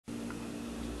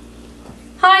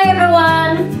Hi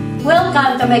everyone!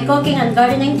 Welcome to my cooking and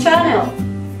gardening channel.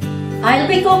 I'll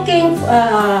be cooking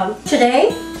today.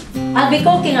 I'll be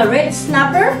cooking a red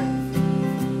snapper.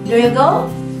 There you go.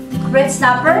 Red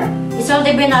snapper. It's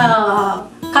already been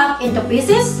cut into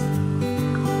pieces.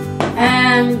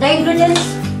 And the ingredients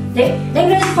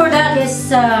for that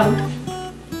is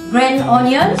green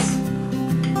onions,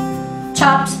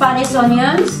 chopped Spanish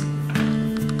onions,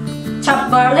 chopped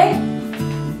garlic,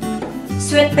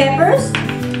 sweet peppers,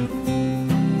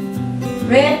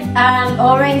 red and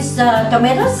orange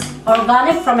tomatoes,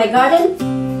 organic from my garden,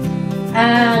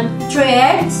 and 3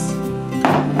 eggs.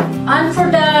 And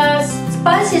for the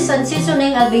spices and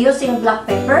seasoning, I'll be using black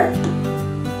pepper,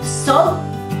 salt,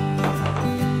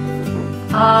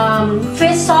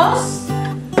 fish sauce,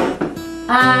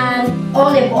 and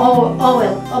olive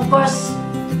oil. Of course,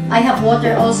 I have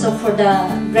water also for the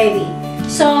gravy.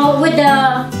 So with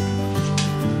the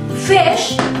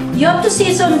fish, you have to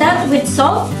season that with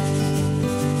salt.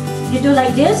 You do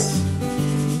like this,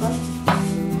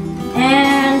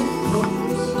 and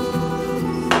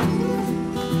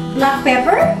black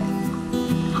pepper,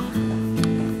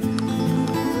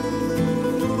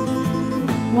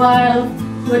 while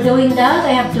we're doing that,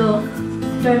 I have to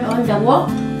turn on the wok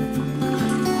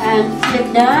and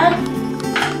flip that,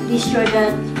 be sure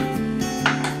that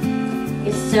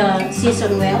it's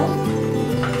seasoned well.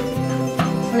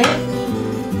 Flip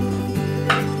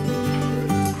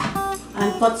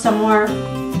and put some more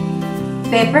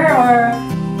pepper, or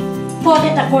put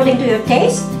it according to your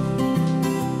taste,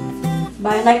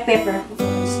 but I like pepper.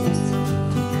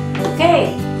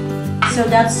 Okay, so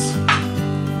that's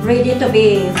ready to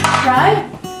be fried.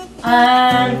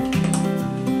 And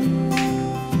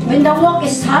when the wok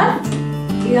is hot,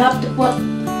 you have to put,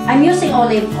 I'm using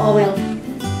olive oil,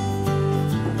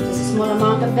 just a small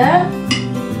amount of that.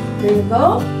 There you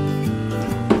go.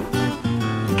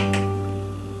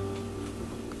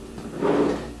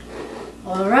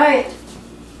 Alright.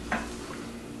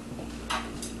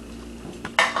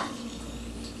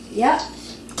 Yeah.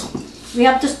 We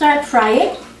have to start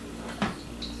frying.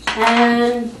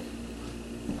 And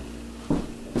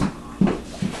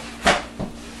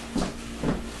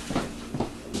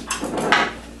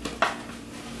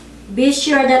be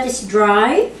sure that it's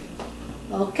dry.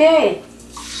 Okay.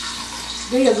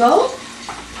 There you go.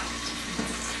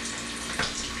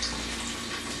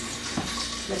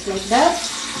 Just like that.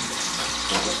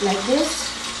 Put it like this.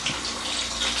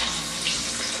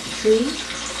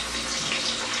 3.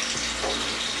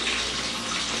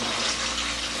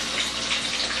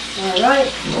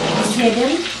 Alright. It's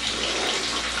hidden.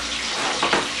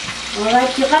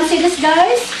 Alright. You can see this,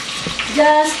 guys.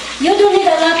 Just, you don't need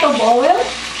a lot of oil.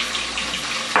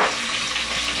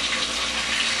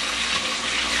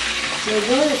 There you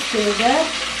go, let's do that.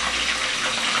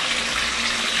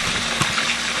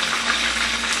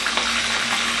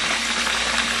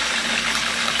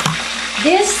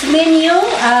 This menu,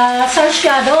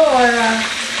 sarciado or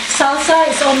salsa,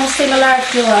 is almost similar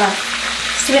to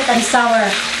sweet and sour.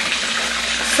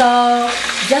 So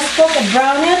just cook and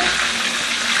brown it.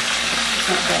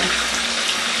 Okay.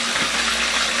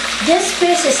 This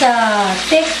fish is a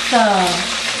thick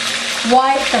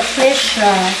white fish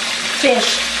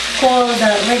called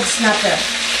red snapper.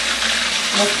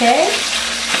 Okay,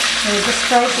 so just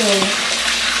try to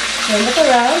turn it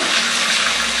around.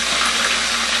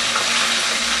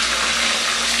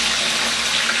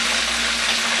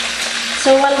 So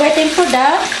while waiting for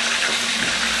that,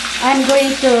 I'm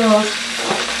going to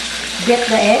get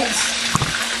the eggs,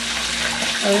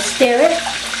 or stir it.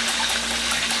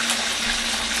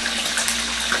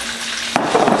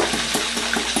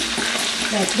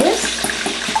 Like this.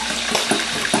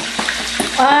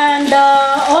 And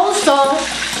also,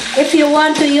 if you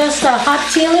want to use hot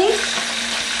chili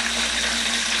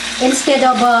instead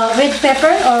of red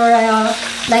pepper, or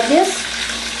like this,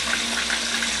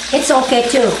 it's okay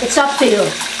too. It's up to you.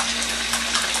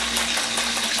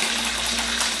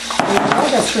 Now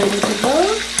that's ready to go.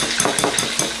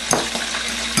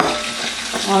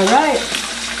 Alright.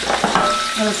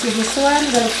 We'll see this one.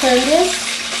 We'll turn this.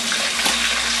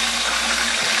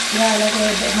 Yeah, a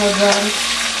little bit more brown.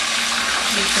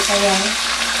 Just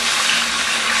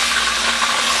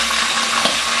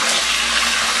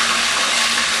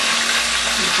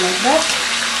like that.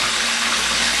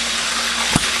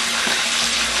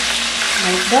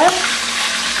 Like that.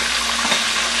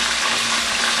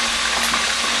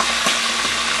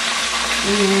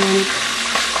 And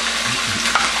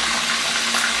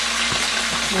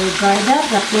we'll dry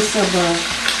that piece of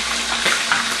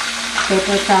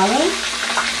paper towel.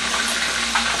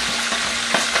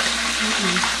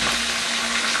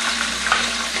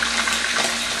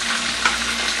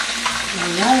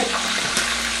 Alright,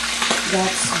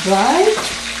 that's dry.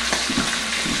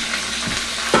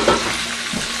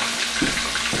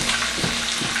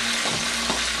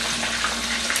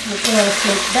 Okay, I'll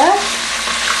take that.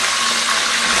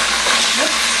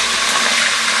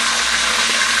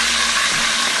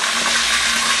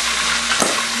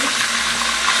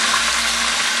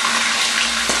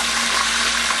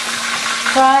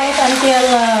 Fry it until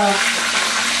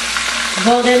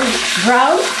golden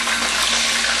brown.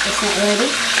 It's not ready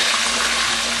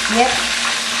yet.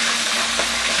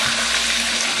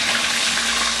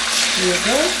 Here you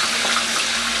go.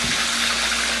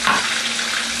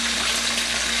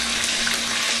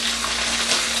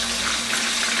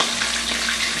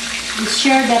 Be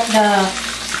sure that the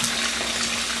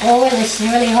oil is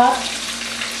really hot.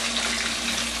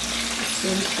 So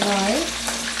fry.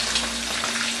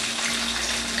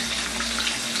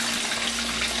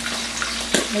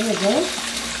 There we go.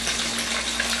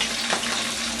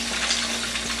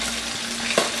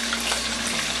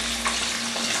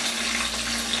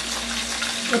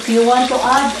 If you want to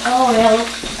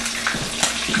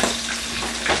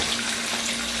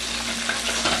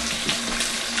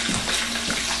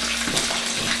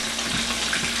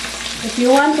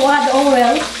add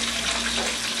oil,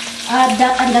 add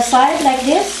that on the side like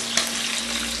this,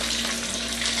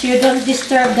 so you don't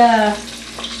disturb the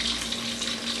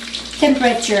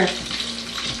temperature.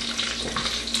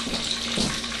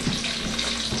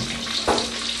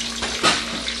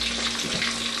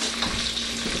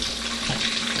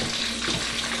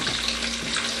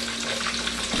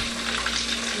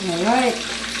 Alright.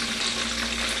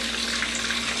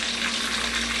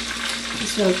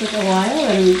 This will take a while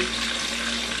and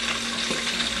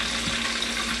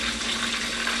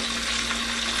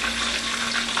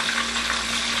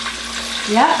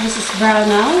yeah, this is brown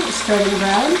now. It's turning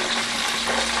brown.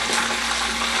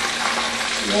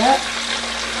 Yeah.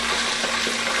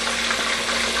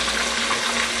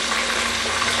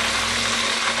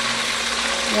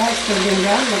 Yeah, it's turning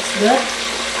brown. Looks good.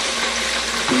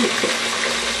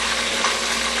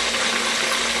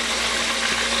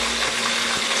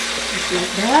 Just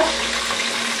like that.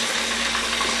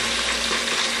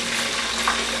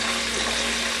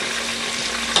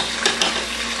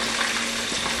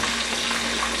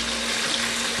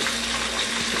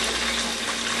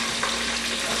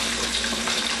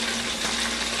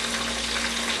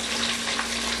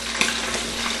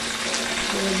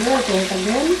 Do it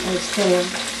again. It's still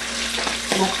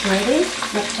not ready,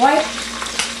 not quite.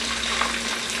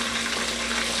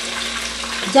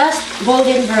 Just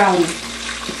golden brown.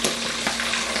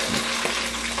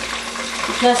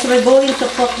 Because we're going to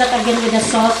cook that again with the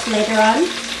sauce later on.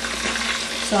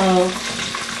 So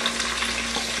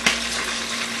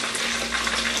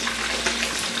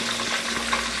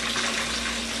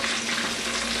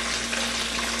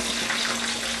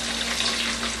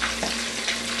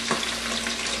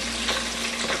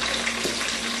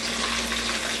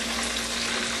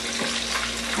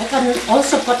I can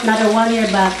also put another one here,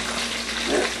 but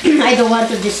I don't want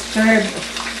to disturb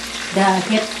the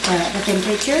heat, the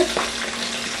temperature.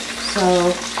 So,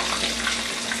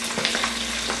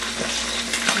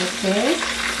 okay,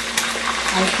 I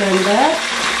turn that,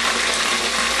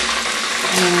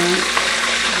 and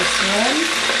this one,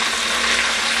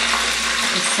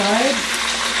 this side,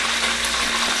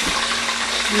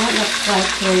 not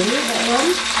quite ready, that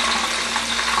one.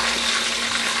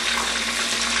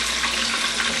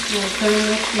 I'll turn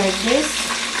it like this,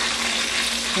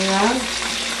 around.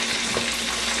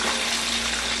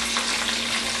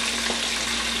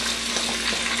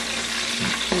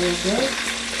 There we go.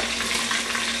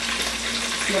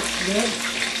 Looks good.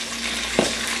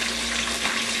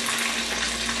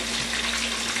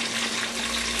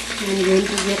 I'm going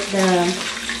to get the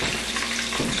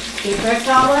paper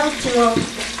towel to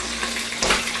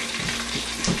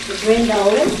drain the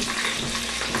oil.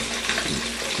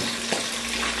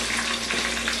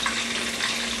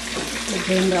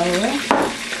 Drain the oil.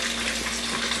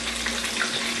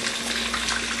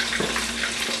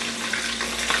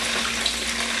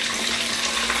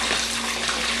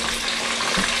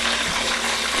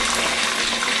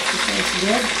 That's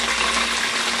good.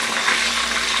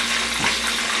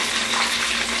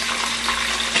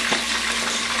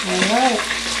 All right.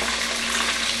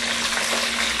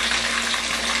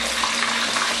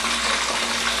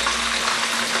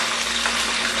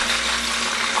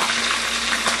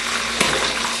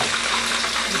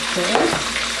 Okay.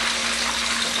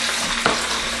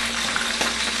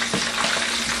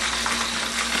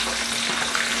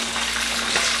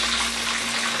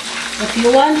 If you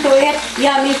want to eat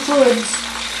yummy foods,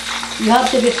 you have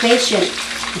to be patient.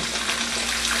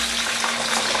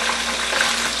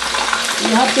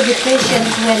 You have to be patient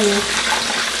when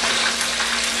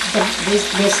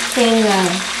this thing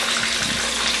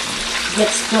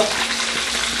gets cooked.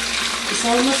 It's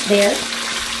almost there.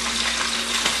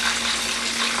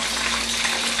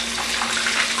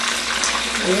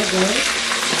 There you go.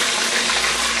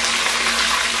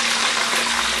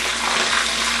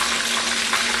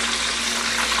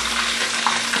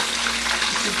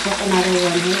 Put another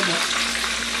one here, but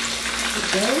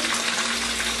okay.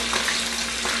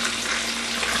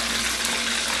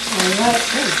 Alright,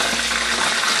 good.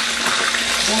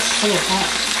 That's so hot.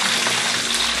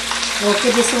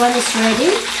 Okay, this one is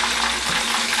ready.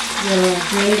 We'll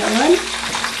drain that one.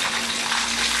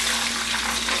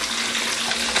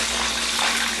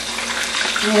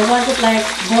 And I want it like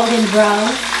golden brown.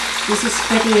 This is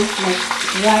pretty like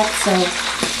white, so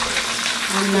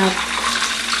I'm not.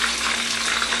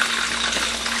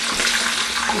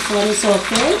 This one is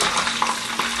okay.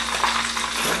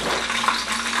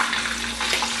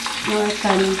 Now I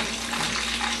can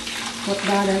put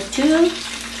the other two.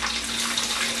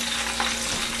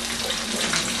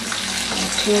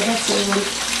 Let's do that so it won't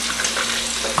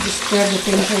disturb the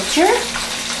temperature.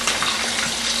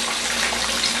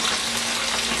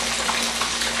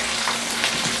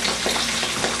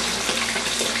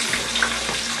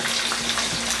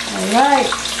 Alright.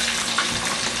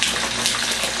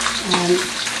 And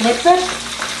flip it.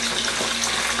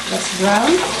 That's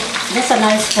brown. That's a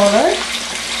nice color.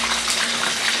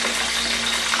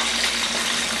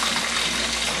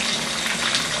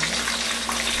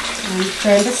 And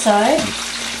turn the side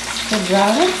to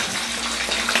brown it.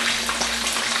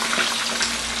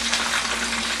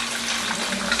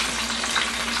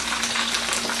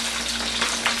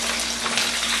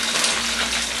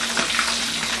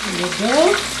 There you go.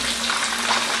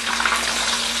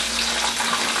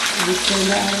 And turn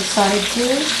the other side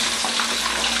too.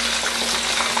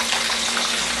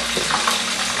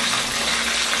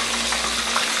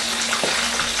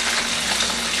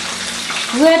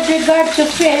 With regard to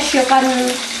fish, you can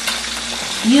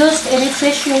use any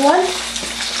fish you want.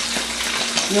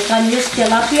 You can use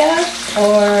tilapia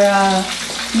or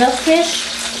milkfish.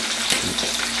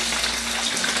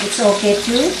 It's okay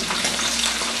too.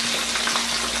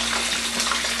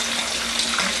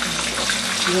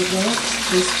 There you go,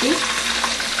 crispy.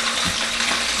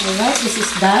 Alright, this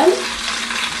is done.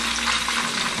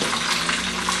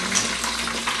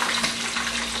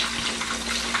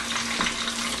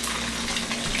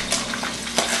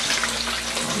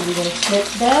 And we'll flip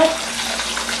that.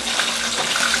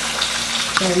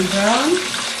 Turn brown.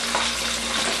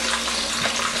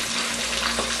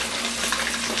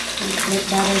 And flip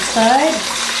the other side.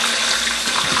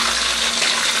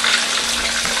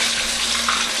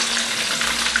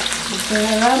 And turn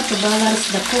around to balance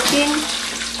the cooking.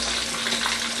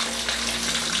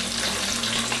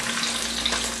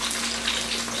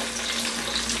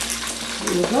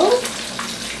 There you go.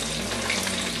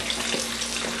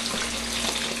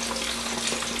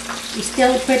 It's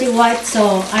still pretty white,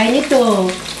 so I need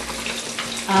to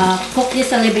cook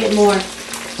this a little bit more.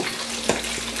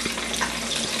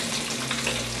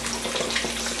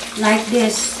 Like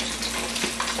this.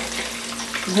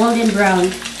 Golden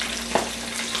brown.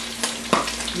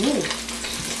 Ooh.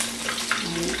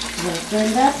 And we'll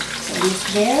turn that. So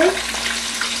it's there.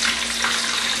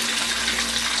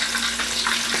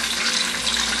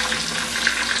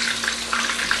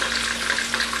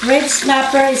 Red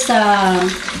snapper is a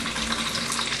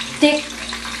thick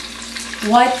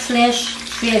white flesh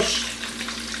fish,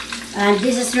 and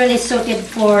this is really suited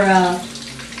for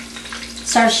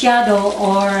sarciado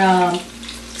or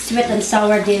sweet and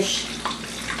sour dish.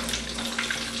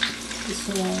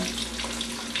 So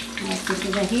I'll put it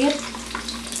to the heat,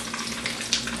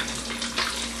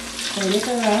 turn it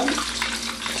around.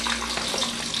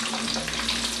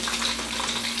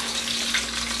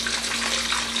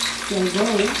 Still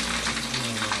going.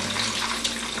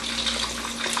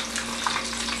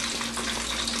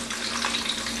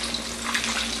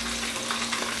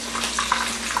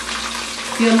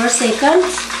 Few more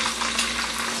seconds.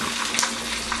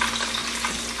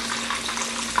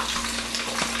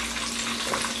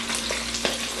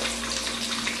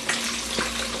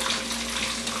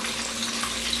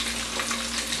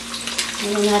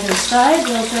 And another side,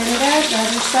 we'll turn that, the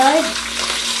other side.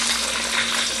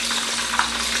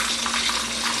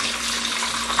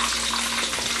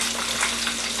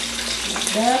 Like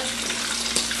that.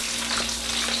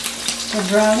 To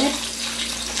brown it.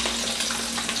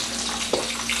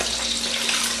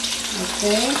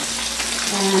 Okay, and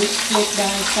flip the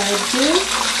other side too.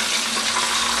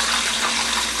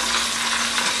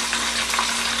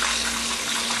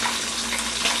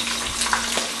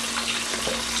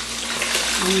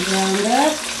 And brown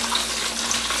that.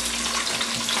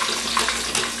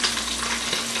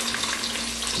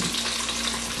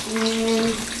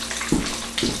 And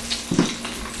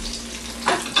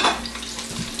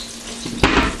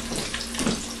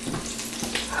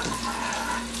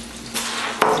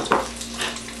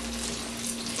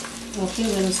okay,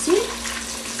 we'll see.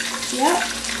 Yeah,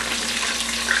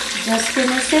 just in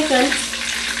a second.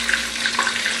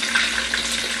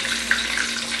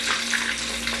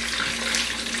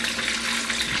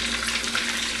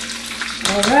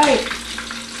 All right.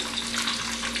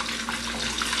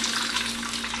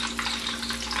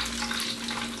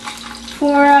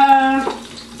 For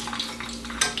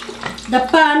the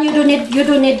pan, you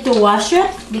don't need to wash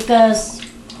it because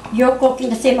you're cooking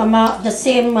the same amount, the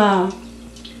same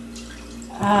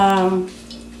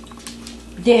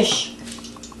dish.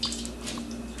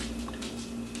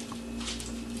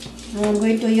 I'm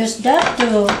going to use that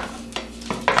to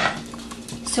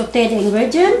saute the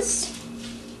ingredients.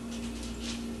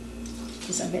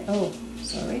 Just a bit. Oh,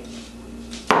 sorry.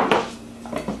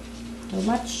 Too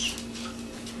much.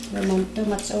 Too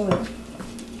much oil.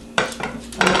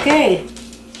 Okay.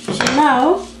 So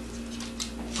now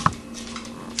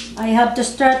I have to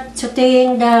start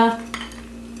sauteing the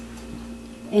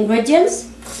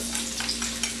ingredients.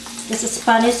 This is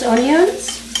Spanish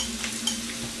onions.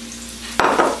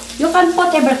 You can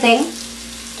put everything.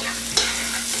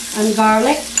 And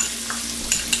garlic.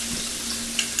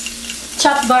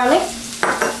 Chopped garlic.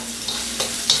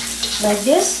 Like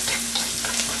this.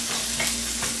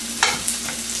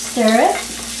 Stir it.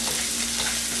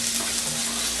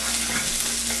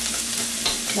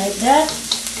 Like that.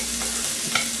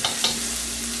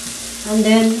 And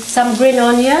then some green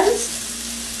onions.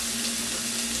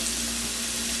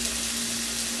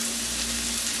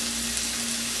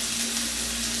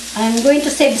 I'm going to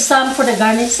save some for the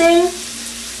garnishing.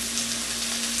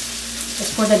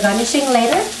 Just for the garnishing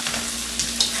later.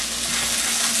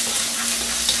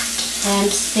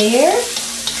 And stir.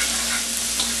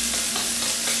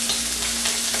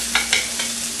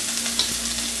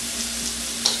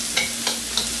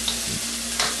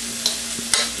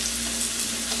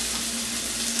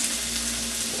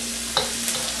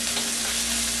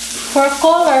 For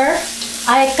color,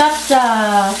 I cut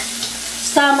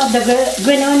some of the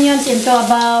green onions into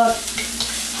about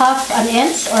half an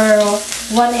inch or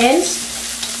 1 inch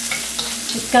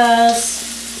because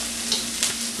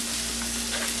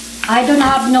I don't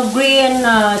have no green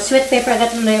sweet pepper. I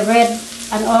got only red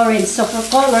and orange. So for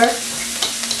color,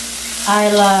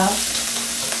 I'll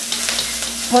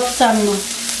put some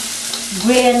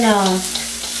green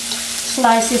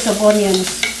slices of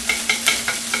onions.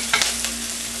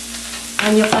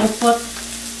 And you can put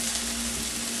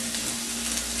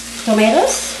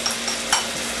tomatoes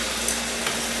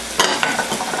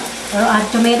or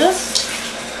add tomatoes.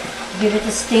 Give it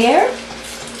a stir.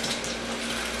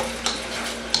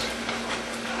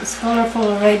 It's colorful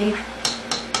already.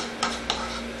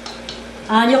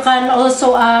 And you can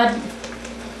also add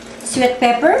sweet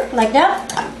pepper like that.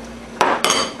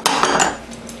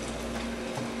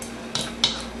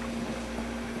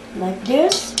 Like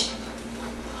this.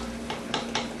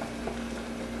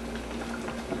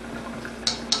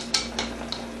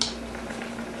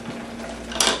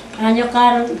 And you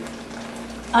can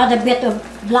add a bit of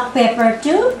black pepper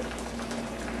too.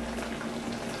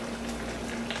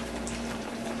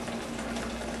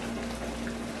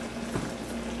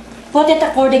 Put it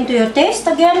according to your taste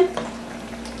again.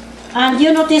 And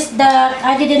you notice that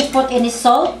I didn't put any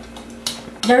salt.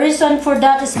 The reason for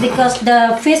that is because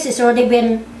the fish is already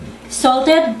been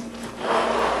salted.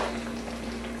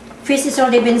 Fish is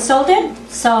already been salted.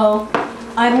 So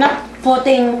I'm not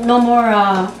putting no more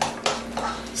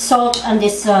salt on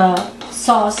this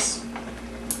sauce.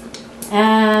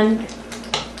 And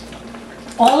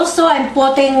also I'm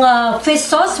putting fish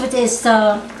sauce, which is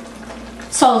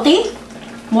salty,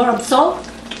 more of salt.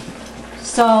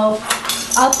 So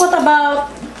I'll put about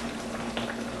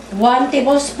 1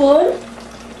 tablespoon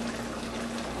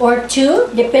or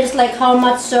 2, depends like how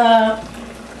much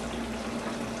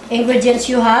ingredients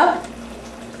you have.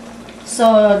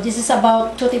 So this is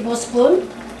about 2 tablespoons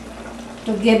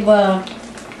to give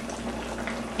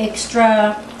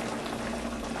extra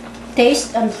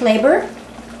taste and flavor,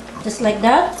 just like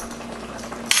that.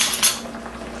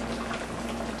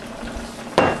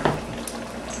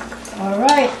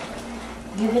 Alright,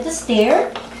 give it a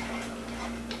stir.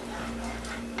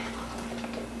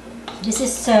 This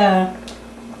is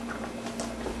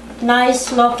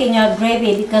nice looking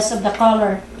gravy because of the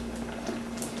color.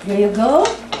 There you go.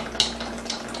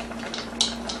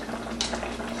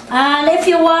 And if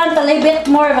you want a little bit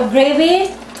more of a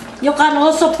gravy, You can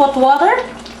also put water.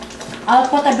 I'll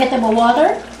put a bit of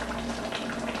water.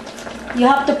 You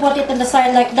have to put it on the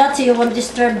side like that so you won't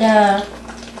disturb the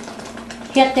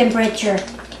heat temperature.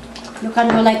 You can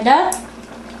go like that.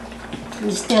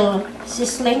 It's still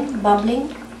sizzling,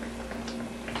 bubbling.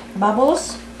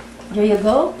 Bubbles. There you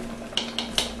go.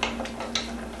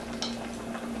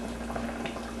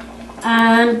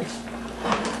 And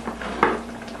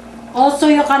also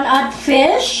you can add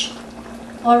fish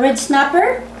or red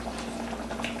snapper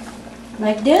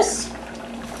like this.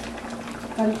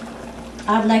 You can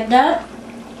add like that.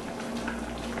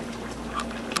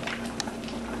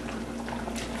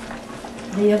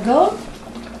 There you go.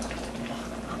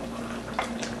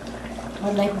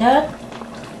 Or like that.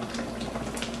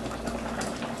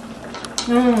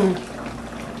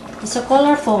 It's so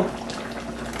colorful.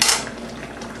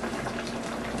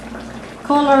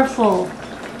 Colorful.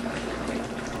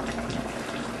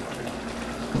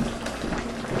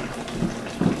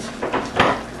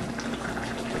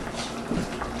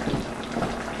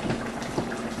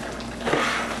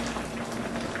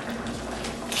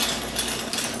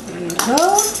 There you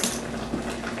go.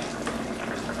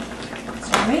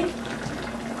 Sorry.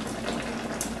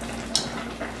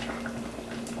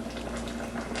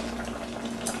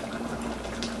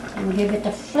 And give it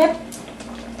a flip.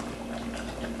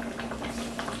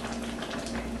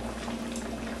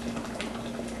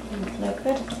 And flip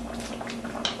it.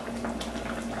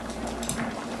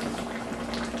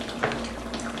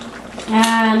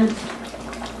 And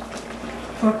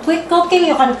for quick cooking,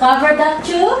 you can cover that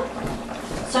too.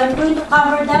 So I'm going to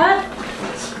cover that.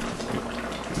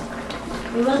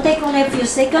 It will take only a few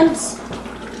seconds.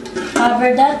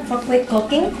 Cover that for quick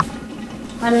cooking.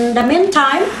 And in the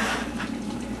meantime,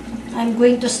 I'm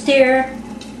going to stir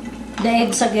the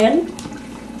eggs again.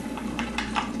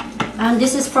 And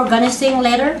this is for garnishing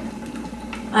later.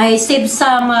 I saved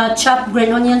some chopped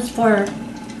green onions for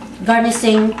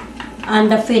garnishing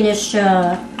and the finished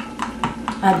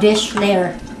dish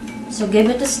later. So give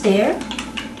it a stir.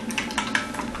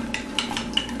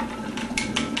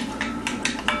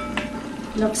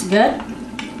 Looks good.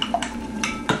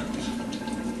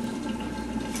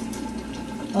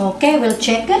 Okay, we'll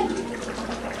check it.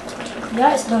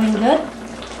 Yeah, it's doing good.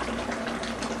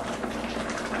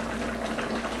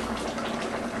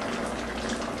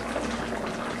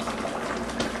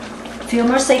 Few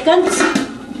more seconds.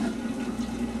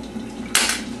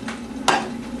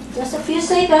 Just a few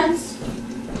seconds.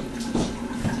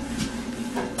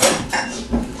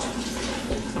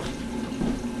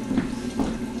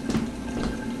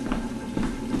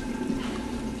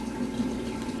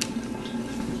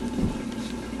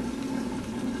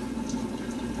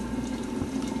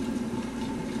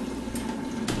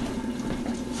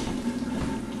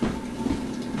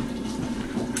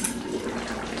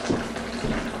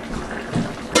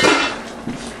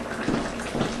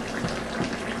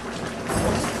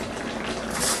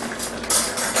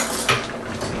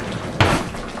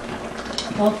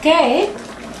 Okay,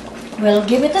 we'll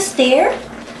give it a stir.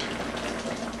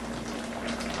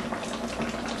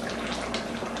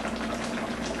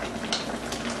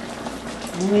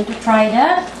 I'm going to try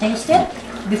that, taste it,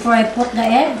 before I put the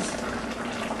eggs.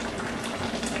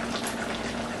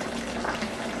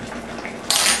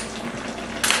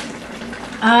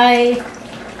 I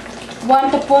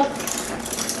want to put,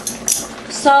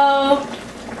 so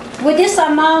with this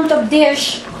amount of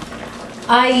dish,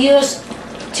 I use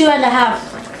 2.5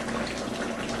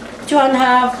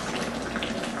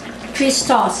 fish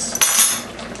sauce,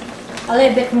 a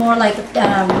little bit more like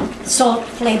salt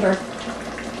flavor.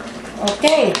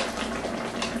 Okay,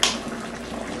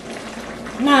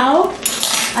 now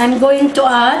I'm going to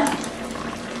add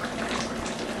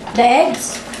the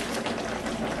eggs.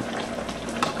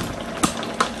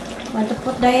 I want to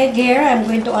put the egg here. I'm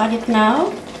going to add it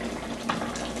now.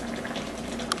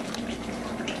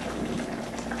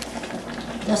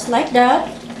 Just like that.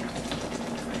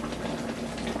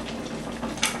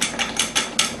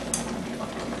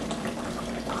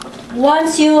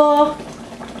 Once you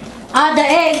add the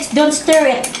eggs, don't stir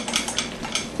it.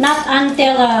 Not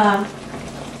until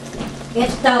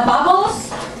it bubbles.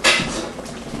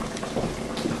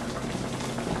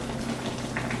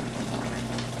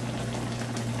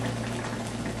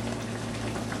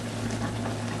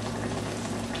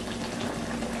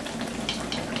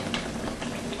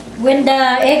 When the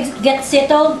eggs get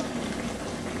settled,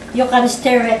 you can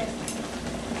stir it.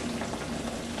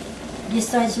 This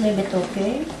side's a little bit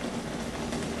okay.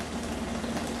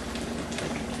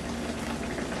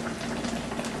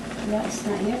 Yeah, it's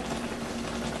not yet.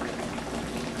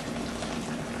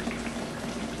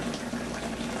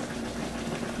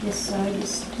 This side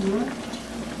is too much.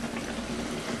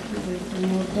 going to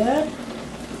move that.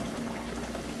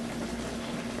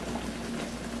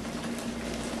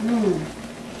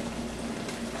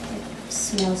 It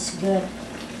smells good.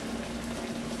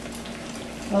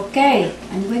 Okay,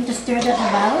 I'm going to stir that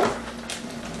about.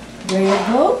 There you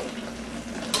go.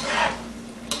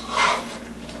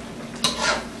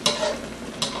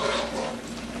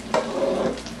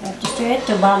 Have to stir it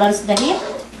to balance the heat.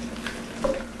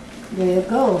 There you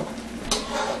go.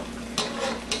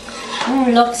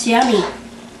 Looks yummy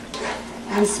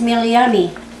and smell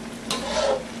yummy.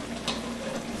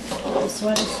 This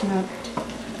one is not.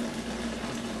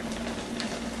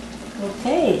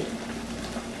 Okay.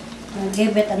 I'll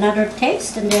give it another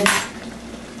taste and then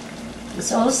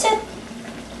it's all set.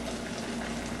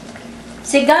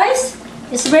 See guys,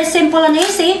 it's very simple and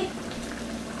easy.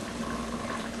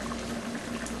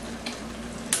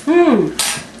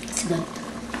 It's good.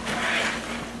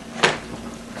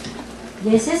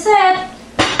 This is it.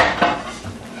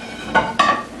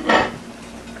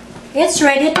 It's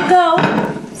ready to go.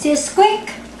 See, it's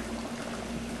quick.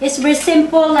 It's very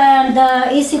simple and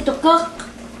easy to cook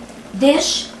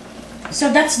dish.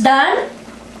 So that's done.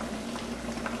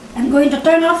 I'm going to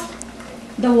turn off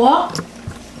the wok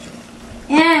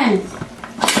and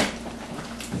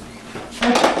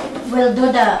we'll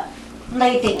do the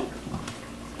plating.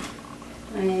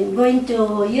 I'm going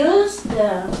to use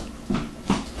the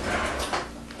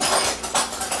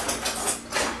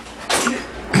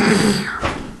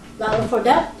flour for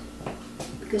that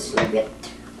because a bit,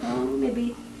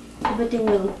 maybe everything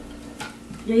will.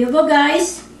 There you go,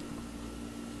 guys.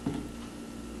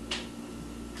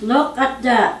 Look at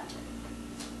that.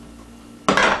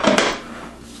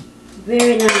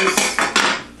 Very nice.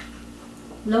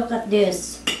 Look at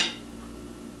this.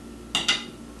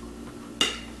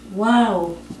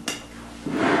 Wow.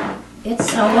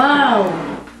 It's a wow.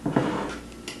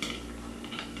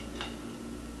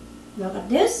 Look at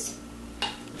this.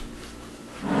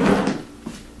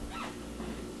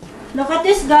 Look at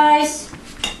this, guys.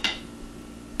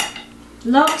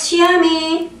 Looks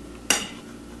yummy.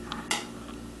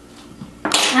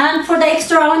 And for the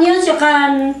extra onions, you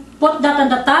can put that on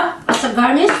the top as a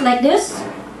garnish like this.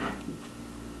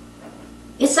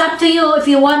 It's up to you if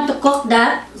you want to cook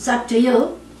that. It's up to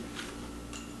you.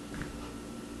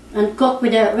 And cook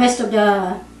with the rest of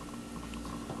the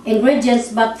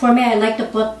ingredients. But for me, I like to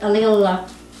put a little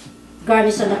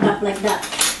garnish on the top like that.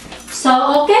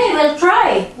 So, okay, we'll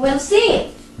try. We'll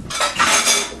see.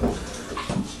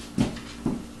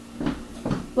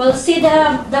 We'll see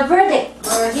the verdict.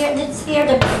 Or here, let's hear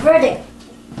the verdict.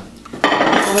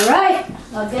 Alright,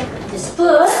 I'll get the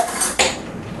spoon.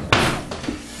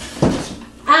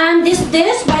 And this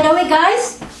dish, by the way,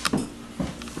 guys,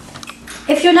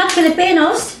 if you're not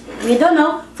Filipinos, we don't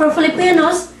know, for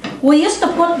Filipinos, we used to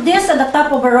put this at the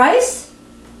top of a rice.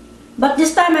 But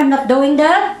this time I'm not doing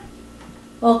that.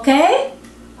 Okay,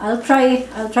 I'll try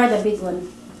the big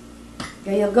one.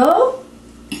 There you go.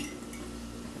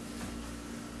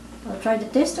 I'll try the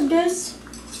taste of this.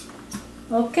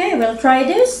 Okay, we'll try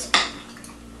this.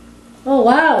 Oh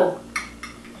wow!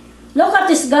 Look at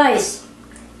this, guys.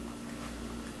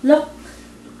 Look,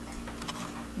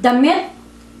 the meat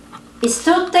is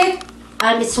too thick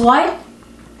and it's white.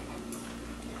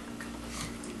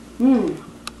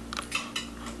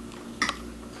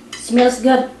 Smells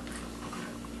good.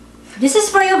 This is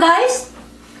for you guys.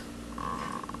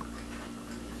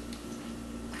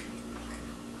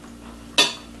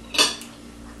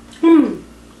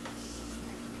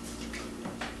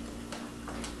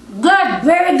 Good,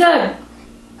 very good.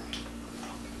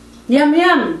 Yum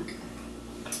yum.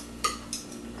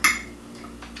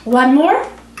 One more.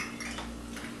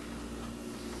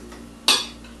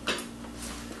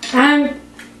 And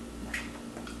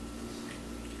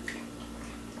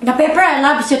the pepper, I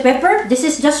love sweet pepper. This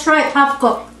is just right, half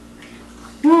cooked.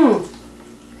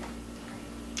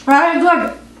 Very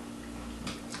good.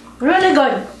 Really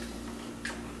good.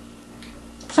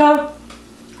 So,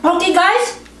 okay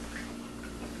guys.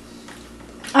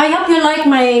 I hope you like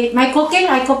my cooking.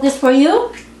 I cooked this for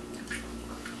you.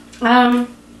 I'm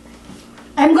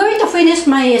going to finish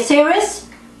my series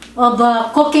of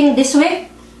cooking this week.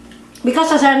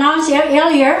 Because as I announced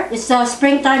earlier, it's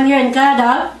springtime here in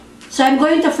Canada. So I'm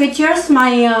going to feature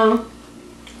my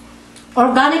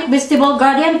organic vegetable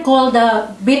garden called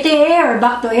BTA or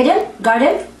Back to Eden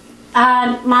garden.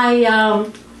 And my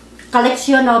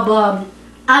collection of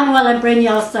annual and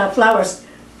perennials flowers.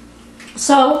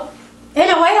 So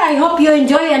anyway, I hope you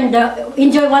enjoy and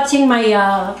enjoy watching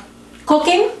my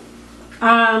cooking.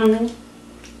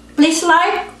 Please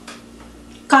like,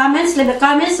 comments, leave a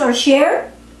comments or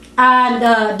share,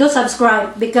 and do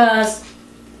subscribe because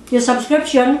your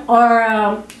subscription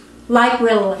or like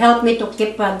will help me to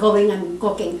keep going and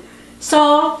cooking.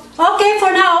 So, okay,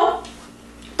 for now,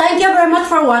 thank you very much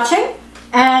for watching.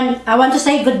 And I want to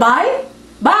say goodbye.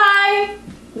 Bye.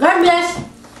 God bless.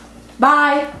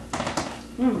 Bye.